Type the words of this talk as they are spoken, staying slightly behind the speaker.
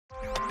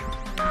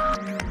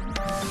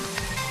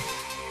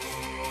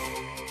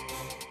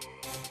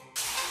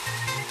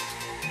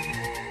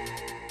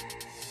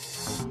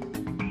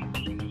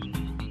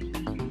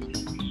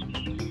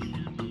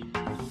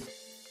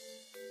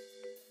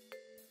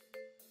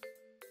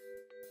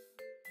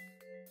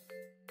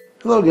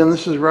Hello again,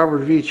 this is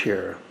Robert Veach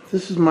here.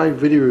 This is my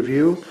video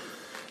review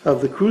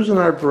of the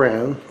Cuisinart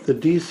brand, the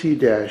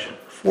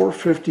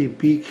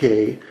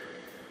DC-450BK,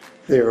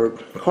 their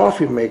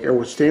coffee maker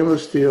with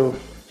stainless steel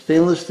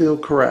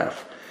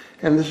carafe,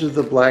 and this is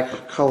the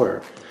black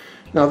color.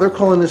 Now they're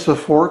calling this a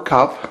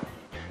 4-cup,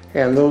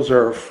 and those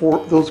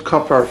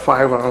cups are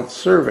 5-ounce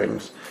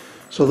servings.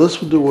 So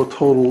this will do a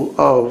total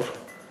of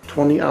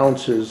 20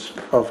 ounces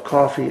of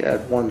coffee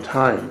at one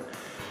time.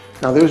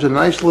 Now there's a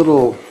nice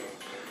little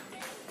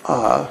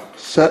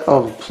set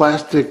of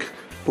plastic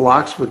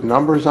blocks with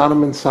numbers on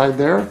them inside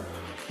there,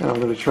 and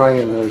I'm going to try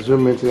and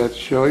zoom into that to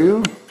show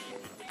you,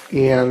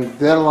 and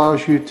that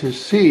allows you to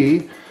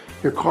see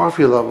your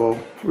coffee level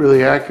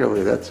really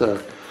accurately. That's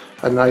a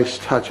nice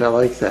touch. I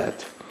like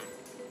that.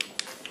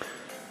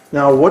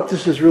 Now what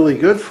this is really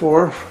good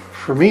for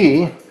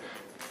me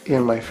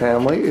and my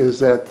family is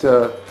that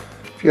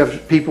if you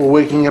have people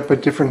waking up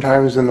at different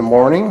times in the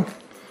morning,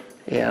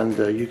 and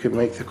you can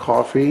make the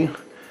coffee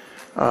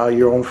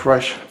your own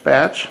fresh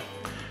batch,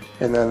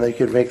 and then they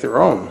could make their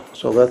own.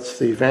 So that's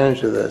the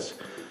advantage of this.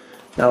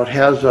 Now it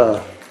has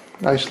a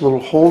nice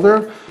little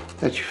holder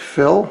that you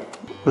fill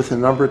with a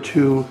number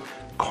 2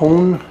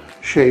 cone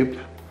shape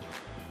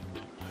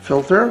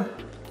filter,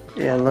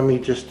 and let me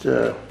just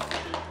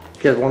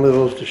get one of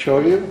those to show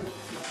you.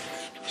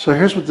 So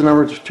here's what the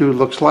number 2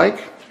 looks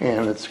like,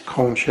 and it's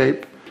cone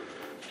shape,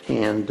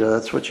 and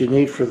that's what you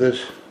need for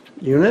this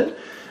unit.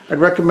 I'd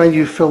recommend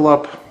you fill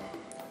up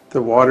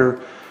the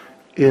water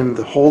in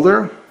the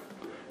holder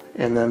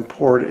and then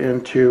pour it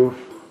into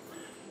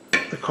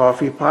the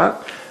coffee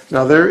pot.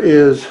 Now there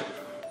is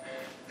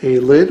a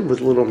lid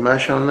with a little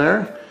mesh on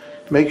there.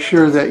 Make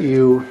sure that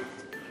you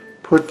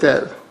put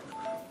that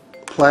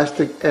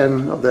plastic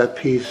end of that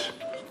piece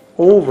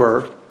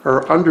over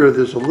or under.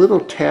 There's a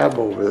little tab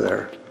over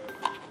there,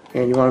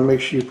 and you want to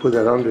make sure you put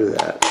that under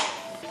that.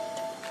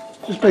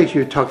 Just make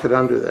sure you tuck it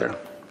under there.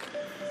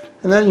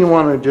 And then you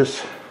want to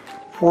just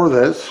pour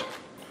this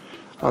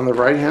on the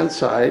right hand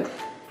side,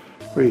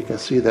 where you can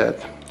see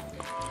that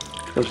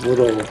there's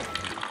little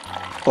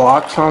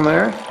blocks on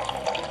there.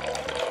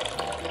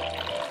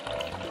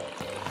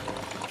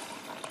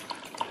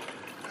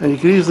 And you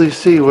can easily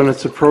see when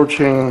it's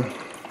approaching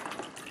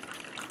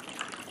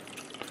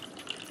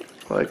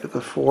like the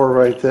 4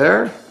 right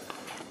there.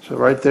 So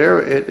right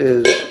there it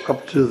is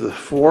up to the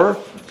 4.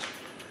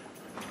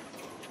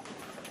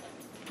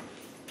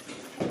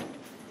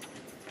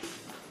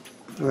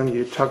 And then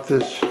you tuck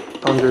this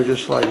under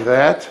just like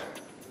that.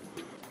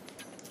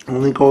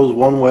 Only goes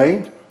one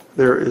way.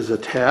 There is a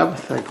tab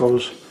that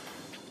goes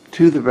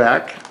to the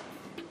back,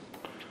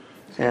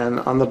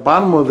 and on the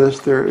bottom of this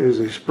there is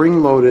a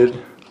spring-loaded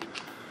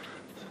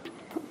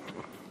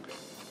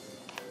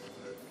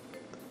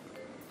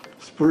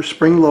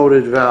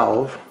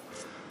valve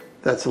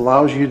that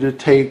allows you to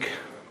take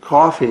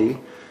coffee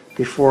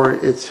before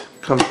it's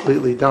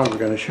completely done. We're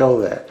going to show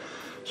that.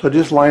 So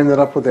just line that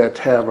up with that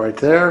tab right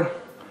there,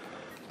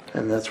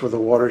 and that's where the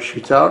water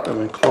shoots out. And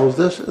then close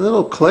this, a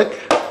little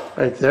click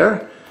right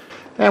there,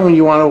 and when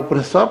you want to open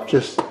this up,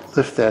 just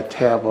lift that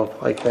tab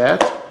up like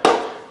that.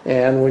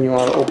 And when you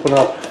want to open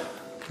up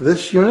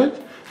this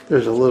unit,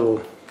 there's a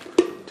little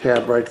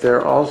tab right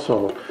there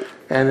also,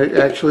 and it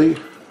actually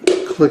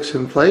clicks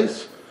in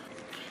place.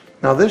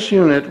 Now this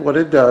unit, what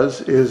it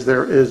does is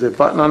there is a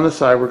button on the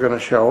side we're going to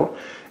show,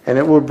 and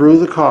it will brew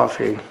the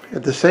coffee.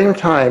 At the same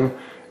time,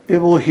 it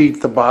will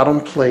heat the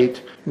bottom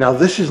plate. Now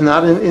this is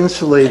not an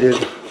insulated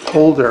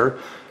holder,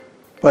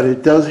 but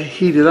it does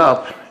heat it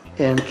up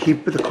and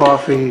keep the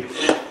coffee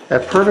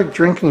at perfect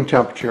drinking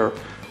temperature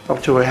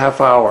up to a half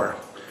hour.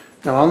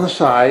 Now on the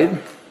side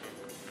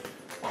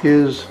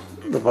is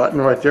the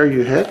button right there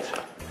you hit,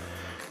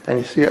 and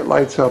you see it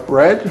lights up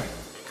red,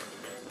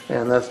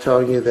 and that's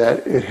telling you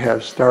that it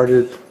has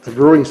started the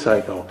brewing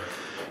cycle.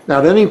 Now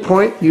at any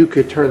point you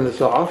could turn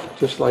this off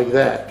just like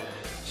that.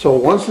 So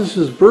once this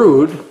is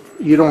brewed,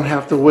 you don't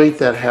have to wait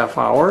that half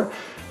hour.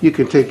 You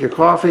can take your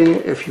coffee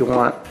if you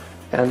want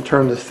and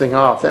turn this thing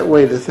off. That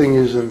way the thing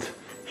isn't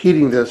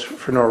heating this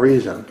for no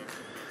reason.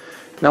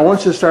 Now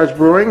once it starts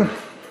brewing, I'm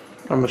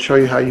going to show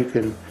you how you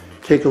can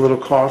take a little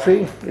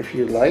coffee if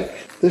you'd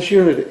like. This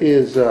unit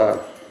is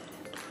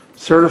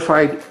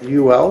certified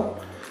UL,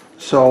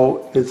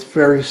 so it's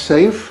very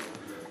safe.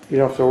 You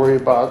don't have to worry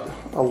about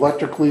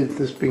electrically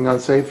this being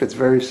unsafe. It's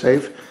very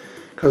safe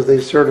because they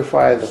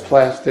certify the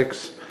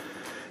plastics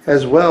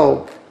as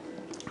well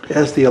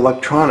as the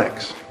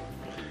electronics.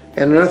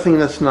 And another thing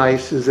that's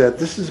nice is that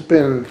this has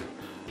been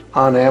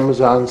on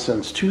Amazon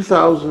since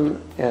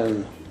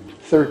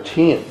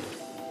 2013.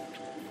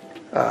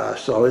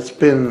 So it's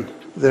been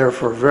there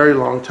for a very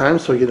long time,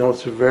 so you know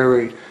it's a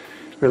very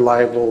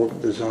reliable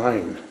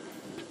design.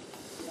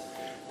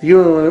 The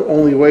unit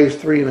only weighs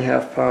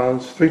 3.5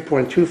 pounds,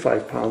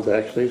 3.25 pounds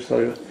actually,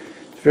 so it's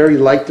very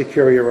light to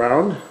carry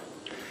around.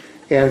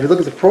 And if you look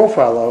at the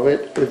profile of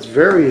it, it's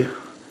very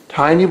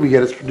tiny, but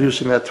yet it's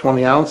producing that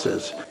 20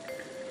 ounces.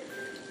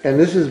 And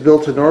this is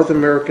built to North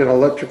American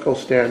electrical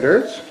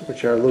standards,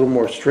 which are a little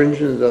more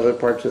stringent than other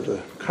parts of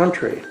the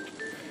country.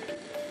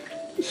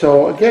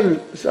 So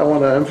again, I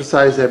want to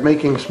emphasize that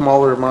making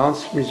smaller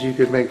amounts means you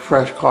could make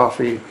fresh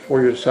coffee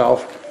for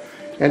yourself.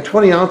 And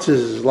 20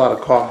 ounces is a lot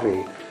of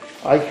coffee.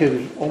 I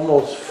could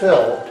almost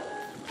fill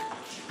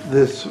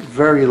this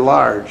very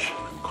large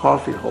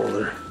coffee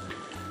holder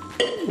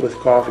with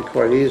coffee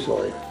quite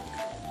easily.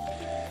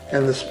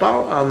 And the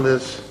spout on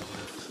this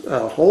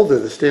holder,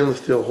 the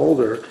stainless steel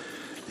holder,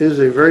 is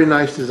a very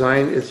nice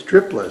design. It's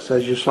dripless.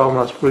 As you saw when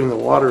I was putting the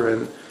water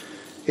in,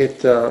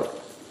 it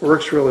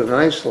works really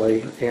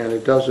nicely, and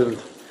it doesn't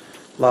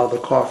allow the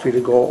coffee to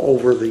go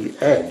over the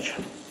edge.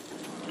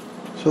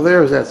 So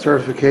there's that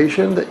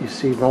certification that you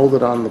see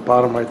molded on the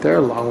bottom right there,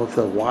 along with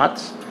the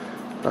watts.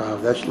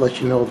 That lets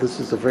you know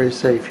this is a very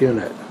safe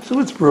unit. So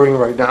it's brewing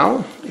right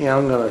now, and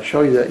I'm going to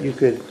show you that you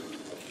could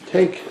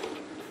take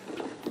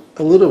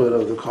a little bit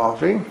of the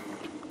coffee,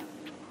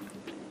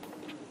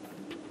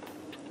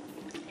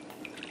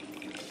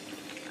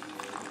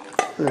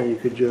 and then you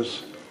could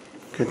just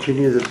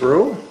continue the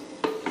brew.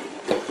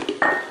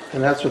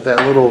 And that's what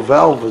that little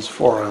valve is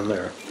for on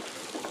there.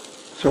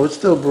 So it's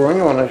still brewing.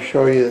 I want to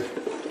show you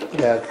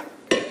that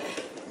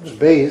the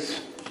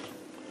base,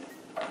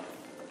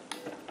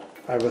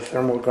 I have a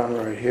thermal gun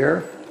right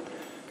here.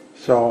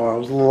 So I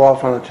was a little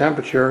off on the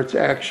temperature. It's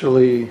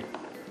actually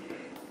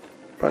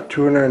about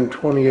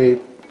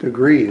 228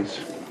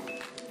 degrees.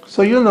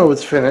 So you'll know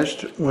it's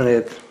finished when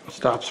it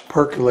stops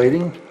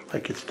percolating,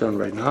 like it's done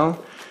right now.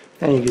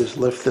 And you just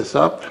lift this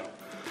up,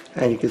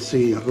 and you can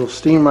see a little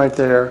steam right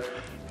there.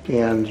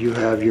 And you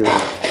have your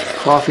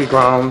coffee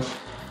grounds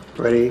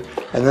ready,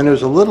 and then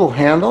there's a little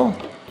handle.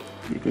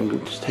 You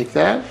can just take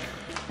that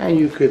and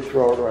you could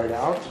throw it right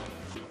out,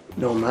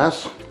 no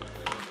mess,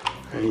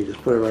 and you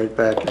just put it right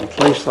back in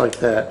place like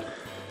that.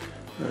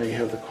 Now you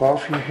have the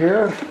coffee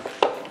here.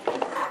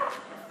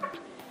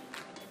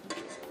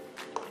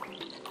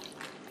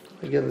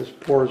 Again, this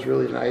pours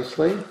really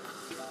nicely.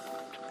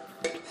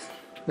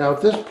 Now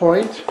at this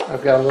point,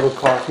 I've got a little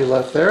coffee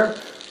left there.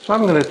 So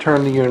I'm going to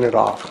turn the unit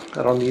off.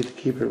 I don't need to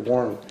keep it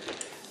warm.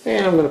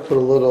 And I'm going to put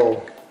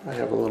I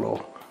have a little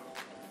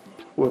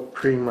whipped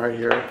cream right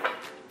here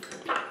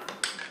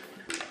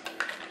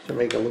to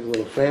make it look a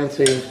little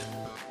fancy.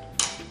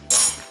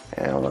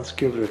 And let's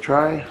give it a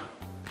try.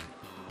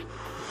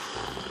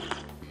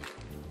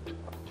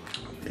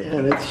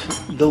 And it's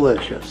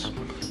delicious.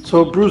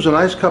 So it brews a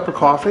nice cup of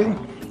coffee,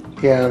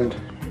 and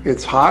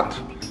it's hot.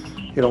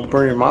 You don't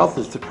burn your mouth.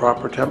 It's the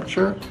proper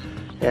temperature.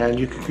 And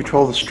you can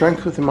control the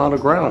strength with the amount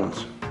of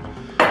grounds.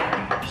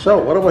 So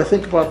what do I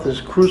think about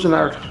this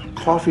Cuisinart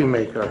coffee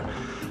maker?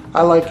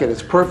 I like it.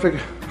 It's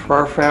perfect for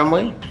our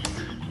family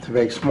to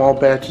make small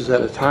batches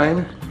at a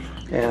time.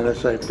 And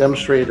as I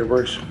demonstrated, it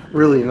works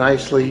really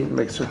nicely. It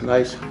makes a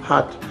nice,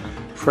 hot,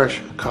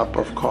 fresh cup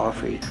of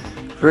coffee.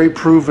 Very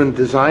proven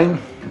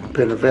design.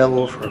 Been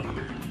available for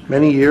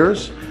many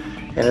years.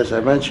 And as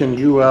I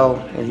mentioned, UL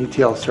and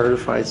UTL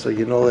certified, so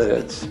you know that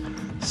it's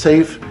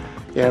safe.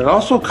 And it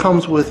also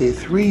comes with a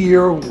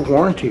 3-year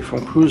warranty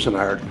from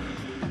Cuisinart,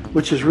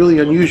 which is really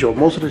unusual.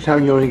 Most of the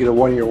time you only get a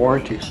 1-year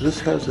warranty. So this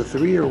has a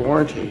 3-year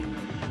warranty.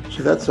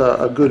 So that's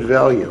a good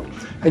value.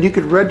 And you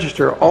could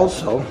register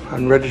also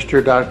on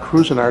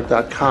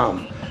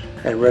register.cuisinart.com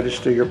and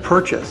register your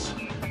purchase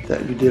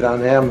that you did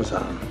on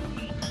Amazon.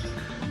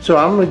 So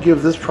I'm going to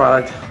give this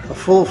product a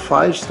full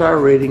 5-star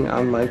rating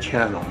on my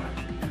channel.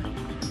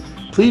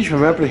 Please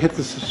remember to hit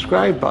the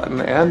subscribe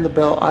button and the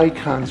bell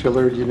icon to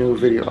alert you new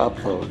video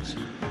uploads.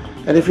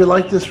 And if you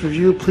like this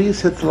review, please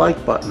hit the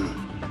like button.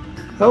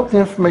 I hope the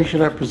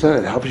information I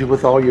presented helps you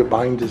with all your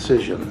buying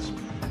decisions.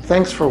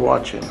 Thanks for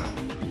watching.